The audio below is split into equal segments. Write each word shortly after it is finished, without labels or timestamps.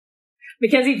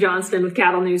Mackenzie Johnston with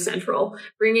Cattle News Central,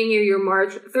 bringing you your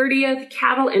March 30th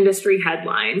cattle industry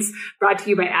headlines, brought to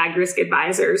you by AgRisk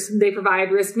Advisors. They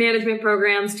provide risk management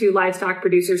programs to livestock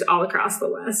producers all across the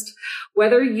West.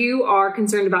 Whether you are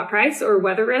concerned about price or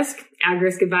weather risk,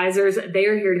 AgRisk Advisors, they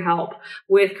are here to help.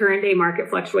 With current day market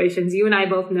fluctuations, you and I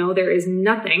both know there is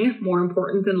nothing more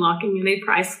important than locking in a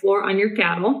price floor on your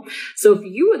cattle. So if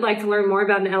you would like to learn more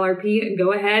about an LRP,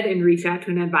 go ahead and reach out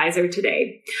to an advisor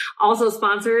today. Also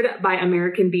sponsored by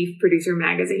American Beef Producer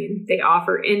Magazine. They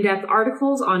offer in-depth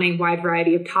articles on a wide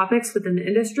variety of topics within the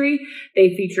industry.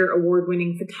 They feature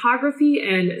award-winning photography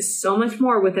and so much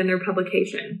more within their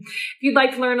publication. If you'd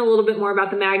like to learn a little bit more about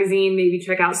the magazine, maybe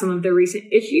check out some of their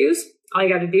recent issues, all you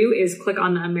got to do is click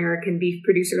on the American Beef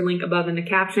Producer link above in the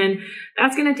caption.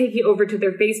 That's going to take you over to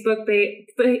their Facebook page,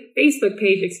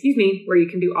 where you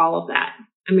can do all of that.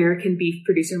 American Beef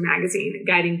Producer Magazine,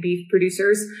 guiding beef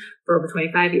producers for over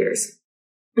 25 years.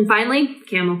 And finally,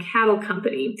 Camel Cattle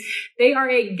Company. They are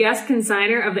a guest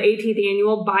consignor of the 18th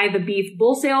annual Buy the Beef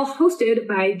Bull Sale hosted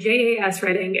by JAS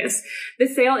Red Angus.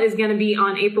 This sale is going to be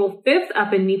on April 5th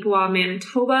up in Neepawa,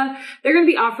 Manitoba. They're going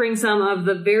to be offering some of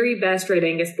the very best Red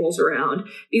Angus bulls around.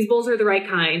 These bulls are the right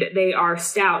kind. They are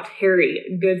stout,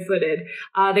 hairy, good-footed.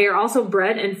 They are also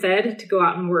bred and fed to go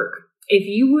out and work. If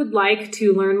you would like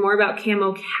to learn more about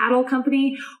Camo Cattle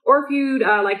Company, or if you'd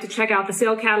like to check out the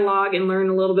sale catalog and learn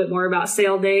a little bit more about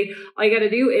sale day, all you got to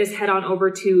do is head on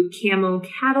over to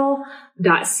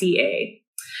camocattle.ca.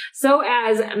 So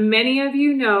as many of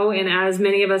you know, and as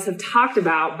many of us have talked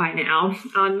about by now,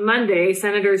 on Monday,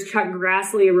 Senators Chuck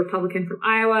Grassley, a Republican from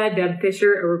Iowa, Deb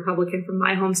Fischer, a Republican from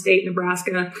my home state,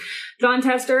 Nebraska, Jon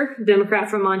Tester, Democrat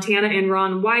from Montana, and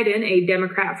Ron Wyden, a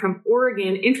Democrat from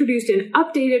Oregon, introduced an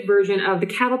updated version of the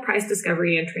Cattle Price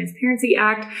Discovery and Transparency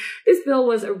Act. This bill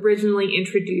was originally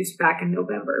introduced back in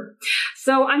November.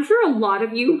 So I'm sure a lot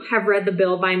of you have read the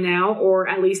bill by now, or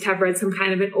at least have read some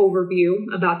kind of an overview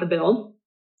about the bill.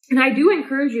 And I do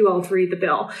encourage you all to read the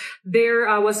bill. There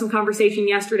was some conversation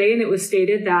yesterday, and it was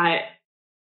stated that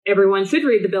everyone should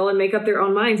read the bill and make up their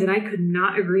own minds, and I could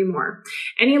not agree more.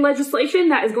 Any legislation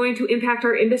that is going to impact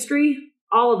our industry,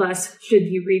 all of us should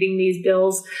be reading these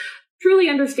bills, truly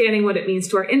understanding what it means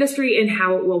to our industry and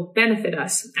how it will benefit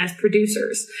us as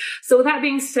producers. So with that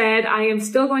being said, I am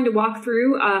still going to walk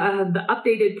through the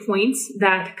updated points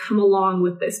that come along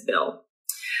with this bill.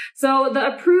 So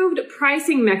the approved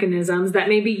pricing mechanisms that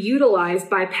may be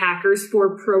utilized by packers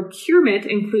for procurement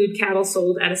include cattle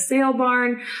sold at a sale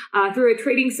barn, through a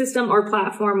trading system or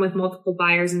platform with multiple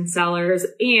buyers and sellers,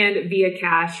 and via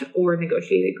cash or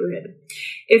negotiated grid.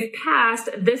 If passed,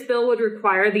 this bill would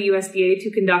require the USDA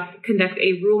to conduct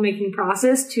a rulemaking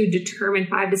process to determine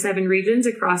 5 to 7 regions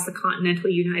across the continental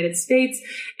United States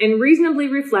and reasonably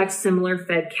reflect similar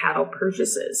fed cattle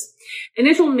purchases.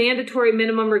 Initial mandatory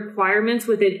minimum requirements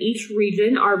within each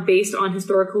region are based on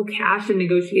historical cash and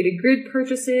negotiated grid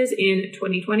purchases in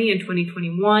 2020 and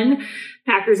 2021.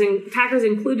 Packers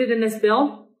included in this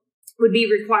bill would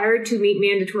be required to meet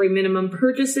mandatory minimum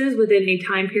purchases within a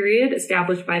time period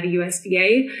established by the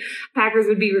USDA. Packers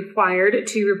would be required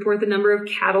to report the number of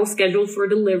cattle scheduled for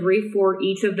delivery for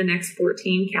each of the next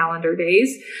 14 calendar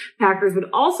days. Packers would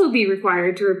also be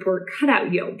required to report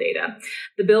cutout yield data.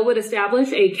 The bill would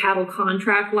establish a cattle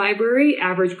contract library.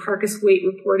 Average carcass weight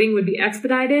reporting would be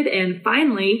expedited. And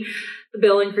finally, the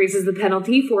bill increases the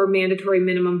penalty for mandatory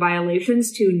minimum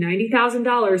violations to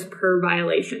 $90,000 per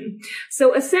violation.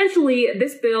 So essentially,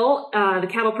 this bill, the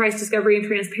Cattle Price Discovery and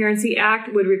Transparency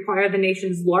Act, would require the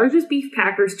nation's largest beef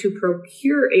packers to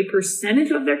procure a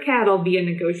percentage of their cattle via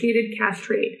negotiated cash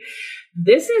trade.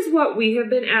 This is what we have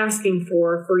been asking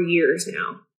for years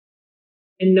now,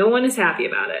 and no one is happy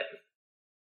about it.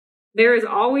 There is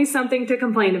always something to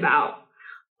complain about.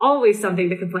 Always something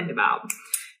to complain about.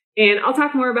 And I'll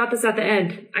talk more about this at the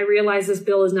end. I realize this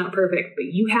bill is not perfect, but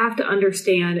you have to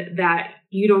understand that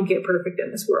you don't get perfect in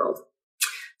this world.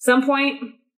 At some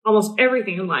point, almost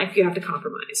everything in life, you have to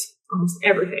compromise. Almost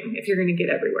everything, if you're going to get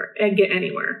everywhere and get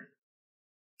anywhere.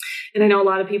 And I know a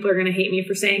lot of people are going to hate me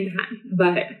for saying that,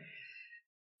 but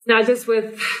it's not just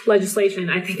with legislation.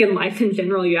 I think in life in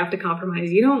general, you have to compromise.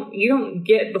 You don't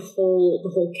get the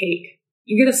whole cake.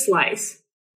 You get a slice,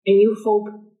 and you hope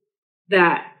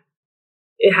that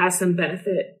it has some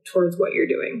benefit towards what you're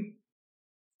doing.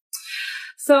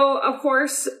 So, of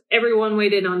course, everyone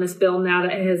weighed in on this bill now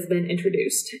that it has been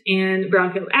introduced. And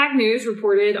Brownfield Ag News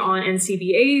reported on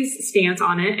NCBA's stance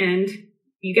on it, and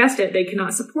you guessed it, they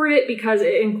cannot support it because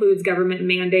it includes government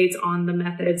mandates on the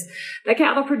methods that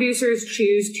cattle producers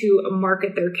choose to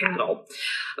market their cattle.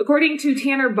 According to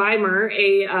Tanner Beimer,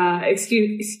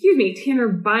 Tanner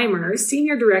Beimer,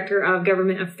 Senior Director of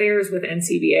Government Affairs with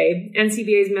NCBA,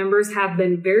 NCBA's members have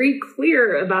been very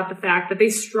clear about the fact that they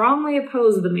strongly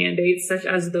oppose the mandates such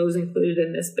as those included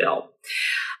in this bill.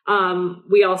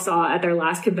 We all saw at their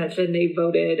last convention, they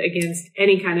voted against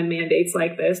any kind of mandates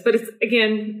like this. But it's,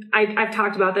 again, I've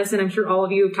talked about this, and I'm sure all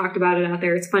of you have talked about it out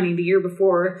there. It's funny, the year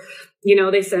before,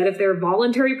 they said if their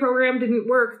voluntary program didn't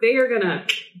work, they are going to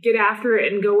get after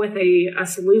it and go with a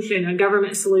solution, a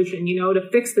government solution, to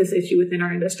fix this issue within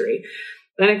our industry.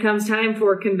 Then it comes time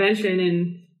for convention,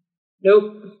 and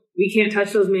nope, we can't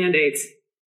touch those mandates.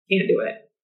 Can't do it.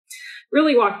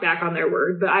 Really walked back on their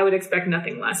word, but I would expect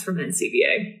nothing less from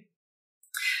NCBA.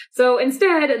 So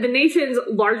instead, the nation's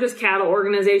largest cattle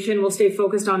organization will stay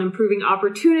focused on improving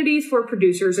opportunities for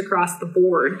producers across the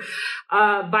board.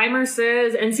 Beimer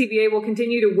says NCBA will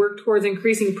continue to work towards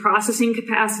increasing processing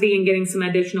capacity and getting some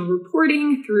additional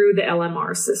reporting through the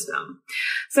LMR system.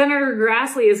 Senator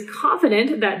Grassley is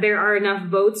confident that there are enough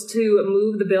votes to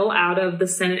move the bill out of the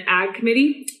Senate Ag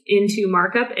Committee into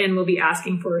markup and will be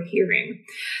asking for a hearing.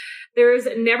 There's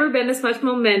never been this much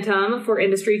momentum for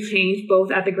industry change, both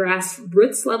at the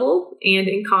grassroots level and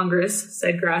in Congress,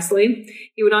 said Grassley.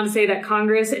 He went on to say that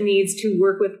Congress needs to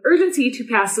work with urgency to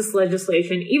pass this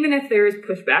legislation, even if there is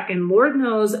pushback, and Lord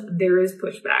knows there is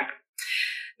pushback.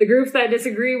 The groups that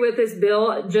disagree with this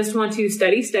bill just want to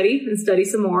study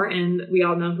some more, and we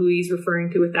all know who he's referring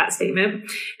to with that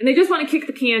statement. And they just want to kick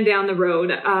the can down the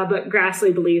road, but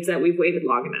Grassley believes that we've waited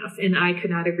long enough, and I could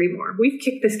not agree more. We've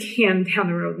kicked this can down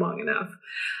the road long enough.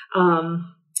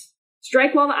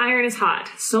 Strike while the iron is hot.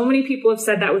 So many people have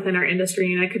said that within our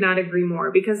industry, and I could not agree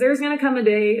more, because there's going to come a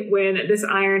day when this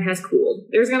iron has cooled.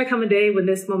 There's going to come a day when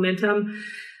this momentum,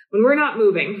 when we are not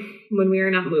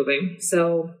moving.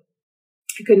 So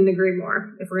I couldn't agree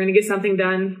more. If we're going to get something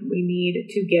done, we need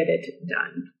to get it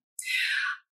done.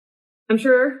 I'm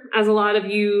sure, as a lot of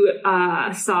you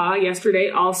saw yesterday,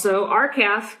 also,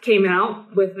 RCAF came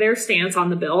out with their stance on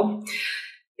the bill.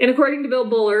 And according to Bill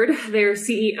Bullard, their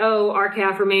CEO,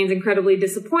 RCAF remains incredibly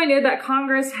disappointed that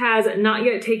Congress has not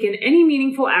yet taken any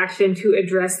meaningful action to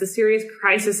address the serious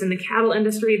crisis in the cattle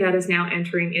industry that is now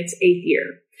entering its 8th year.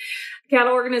 The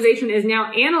cattle organization is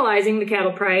now analyzing the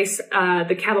cattle price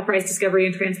Discovery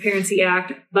and Transparency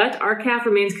Act, but RCAF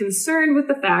remains concerned with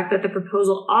the fact that the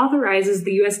proposal authorizes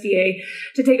the USDA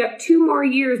to take up 2 more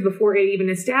years before it even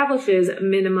establishes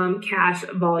minimum cash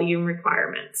volume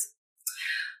requirements.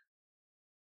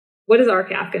 What is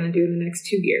RCAF going to do in the next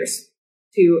 2 years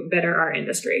to better our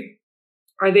industry?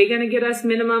 Are they going to get us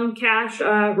minimum cash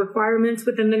requirements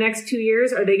within the next 2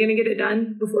 years? Are they going to get it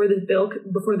done before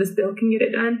this bill can get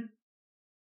it done?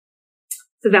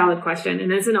 It's a valid question,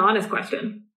 and it's an honest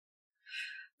question.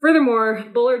 Furthermore,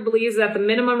 Bullard believes that the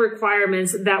minimum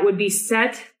requirements that would be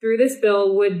set through this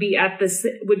bill would be at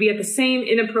the same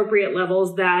inappropriate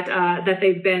levels that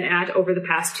they've been at over the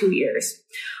past 2 years.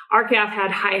 RCAF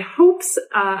had high hopes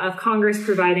of Congress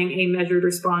providing a measured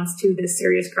response to this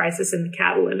serious crisis in the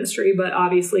cattle industry, but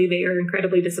obviously they are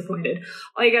incredibly disappointed.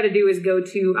 All you got to do is go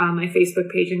to my Facebook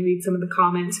page and read some of the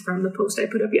comments from the post I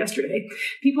put up yesterday.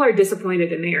 People are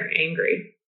disappointed and they are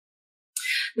angry.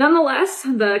 Nonetheless,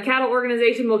 the cattle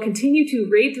organization will continue to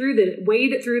wade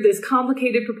through this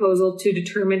complicated proposal to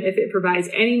determine if it provides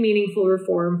any meaningful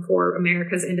reform for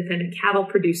America's independent cattle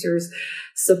producers'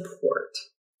 support.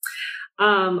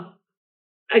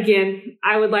 Again,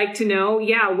 I would like to know,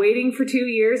 waiting for 2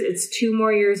 years, it's 2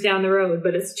 more years down the road,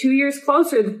 but it's 2 years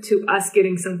closer to us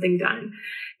getting something done.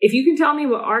 If you can tell me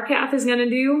what RCAF is going to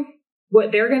do,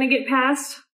 what they're going to get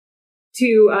passed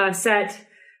to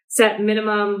set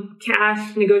minimum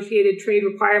cash negotiated trade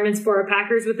requirements for our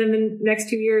packers within the next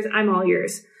 2 years, I'm all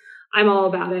yours. I'm all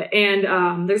about it.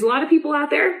 And there's a lot of people out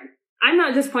there. I'm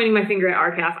not just pointing my finger at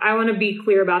RCAF. I want to be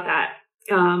clear about that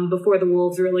before the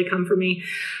wolves really come for me.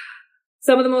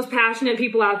 Some of the most passionate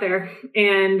people out there,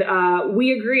 and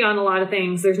we agree on a lot of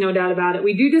things. There's no doubt about it.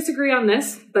 We do disagree on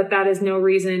this, but that is no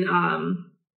reason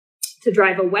to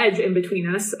drive a wedge in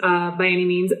between us by any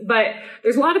means. But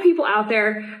there's a lot of people out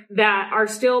there that are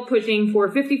still pushing for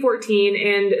 50-14,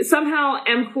 and somehow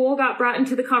MCOOL got brought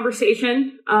into the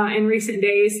conversation in recent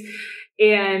days.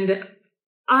 And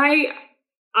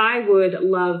I would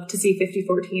love to see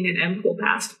 50-14 and MCOOL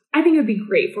passed. I think it would be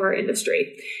great for our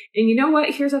industry. And you know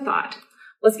what? Here's a thought.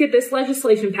 Let's get this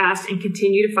legislation passed and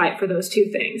continue to fight for those two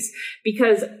things.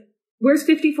 Because where's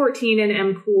 50-14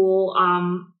 and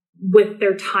MCOOL with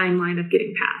their timeline of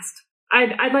getting passed?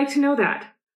 I'd like to know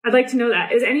that. I'd like to know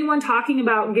that. Is anyone talking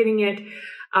about getting it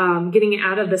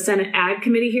out of the Senate Ag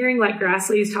Committee hearing, like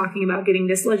Grassley is talking about getting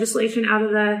this legislation out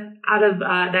of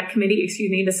that committee?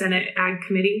 The Senate Ag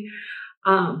Committee.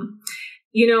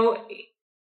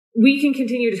 We can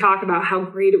continue to talk about how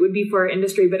great it would be for our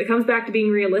industry, but it comes back to being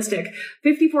realistic.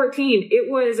 5014,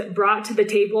 it was brought to the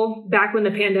table back when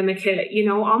the pandemic hit,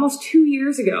 almost 2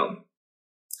 years ago.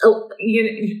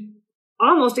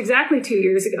 Almost exactly 2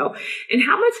 years ago. And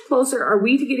how much closer are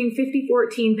we to getting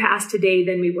 5014 passed today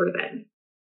than we were then?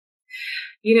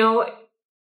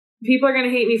 People are going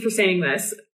to hate me for saying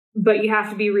this, but you have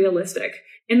to be realistic.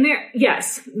 And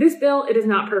yes, this bill, it is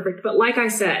not perfect, but like I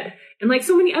said, and like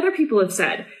so many other people have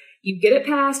said, you get it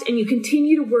passed and you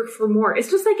continue to work for more. It's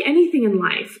just like anything in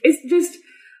life.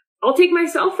 I'll take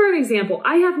myself for an example.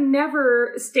 I have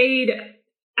never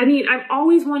I'm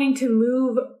always wanting to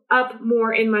move up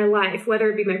more in my life, whether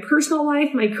it be my personal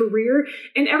life, my career,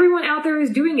 and everyone out there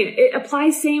is doing it. It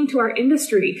applies same to our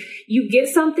industry. You get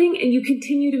something and you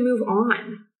continue to move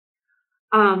on.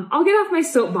 I'll get off my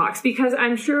soapbox because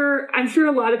I'm sure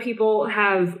a lot of people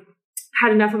have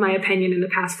had enough of my opinion in the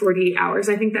past 48 hours.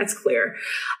 I think that's clear.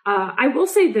 I will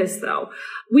say this, though.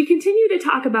 We continue to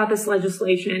talk about this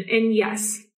legislation. And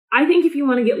yes, I think if you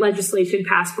want to get legislation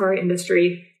passed for our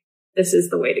industry, this is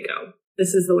the way to go.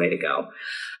 This is the way to go.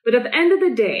 But at the end of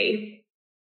the day,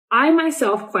 I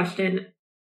myself question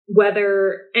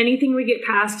whether anything we get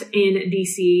passed in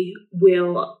DC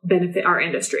will benefit our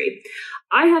industry.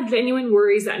 I have genuine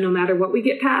worries that no matter what we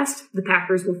get passed, the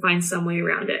Packers will find some way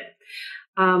around it.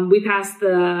 We passed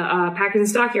the Packers and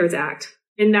Stockyards Act,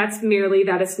 and that's merely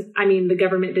the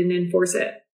government didn't enforce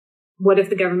it. What if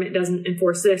the government doesn't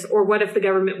enforce this? Or what if the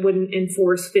government wouldn't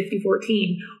enforce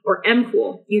 5014 or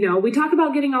MPOOL? We talk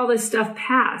about getting all this stuff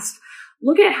passed.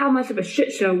 Look at how much of a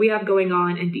shit show we have going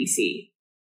on in DC.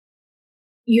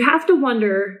 You have to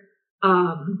wonder,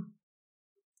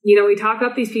 we talk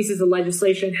about these pieces of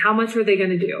legislation. How much are they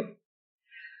going to do?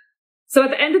 So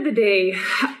at the end of the day,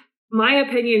 my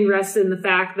opinion rests in the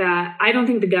fact that I don't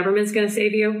think the government's going to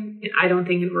save you, and I don't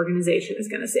think an organization is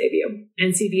going to save you.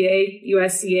 NCBA,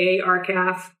 USCA,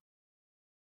 RCAF,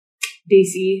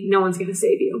 DC, no one's going to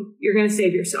save you. You're going to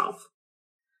save yourself.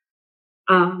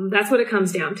 That's what it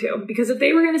comes down to. Because if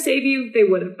they were going to save you, they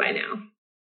would have by now.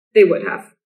 They would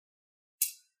have.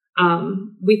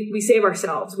 We save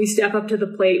ourselves. We step up to the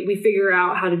plate. We figure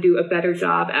out how to do a better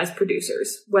job as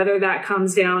producers, whether that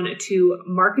comes down to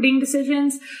marketing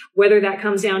decisions, whether that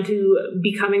comes down to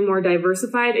becoming more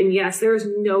diversified. And yes, there is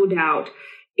no doubt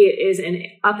it is an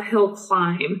uphill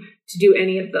climb to do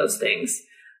any of those things.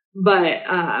 But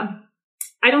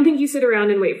I don't think you sit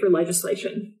around and wait for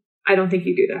legislation. I don't think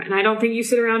you do that. And I don't think you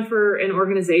sit around for an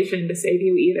organization to save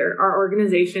you either. Our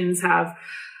organizations have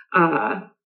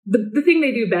the thing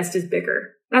they do best is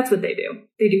bicker. That's what they do.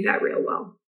 They do that real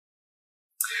well.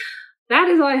 That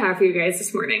is all I have for you guys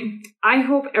this morning. I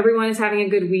hope everyone is having a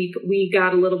good week. We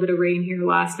got a little bit of rain here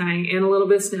last night and a little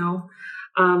bit of snow.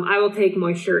 I will take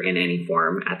moisture in any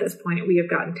form at this point. We have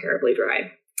gotten terribly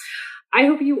dry. I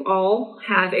hope you all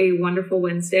have a wonderful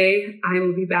Wednesday. I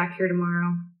will be back here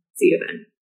tomorrow. See you then.